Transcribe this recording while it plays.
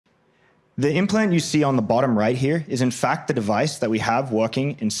The implant you see on the bottom right here is in fact the device that we have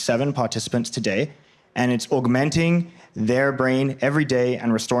working in 7 participants today, and it's augmenting their brain every day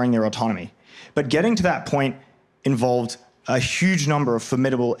and restoring their autonomy. But getting to that point involved a huge number of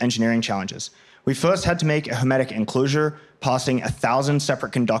formidable engineering challenges. We first had to make a hermetic enclosure, passing 1,000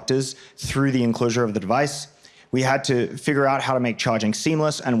 separate conductors through the enclosure of the device. We had to figure out how to make charging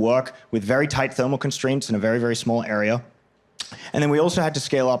seamless and work with very tight thermal constraints in a very, very small area. And then we also had to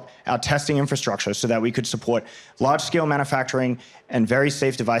scale up our testing infrastructure so that we could support large-scale manufacturing and very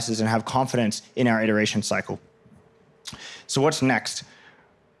safe devices and have confidence in our iteration cycle. So what's next?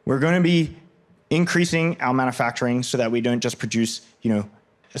 We're going to be increasing our manufacturing so that we don't just produce,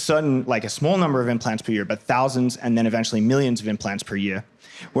 a small number of implants per year, but thousands and then eventually millions of implants per year.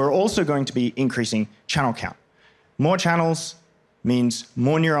 We're also going to be increasing channel count. More channels means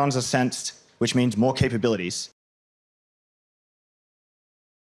more neurons are sensed, which means more capabilities.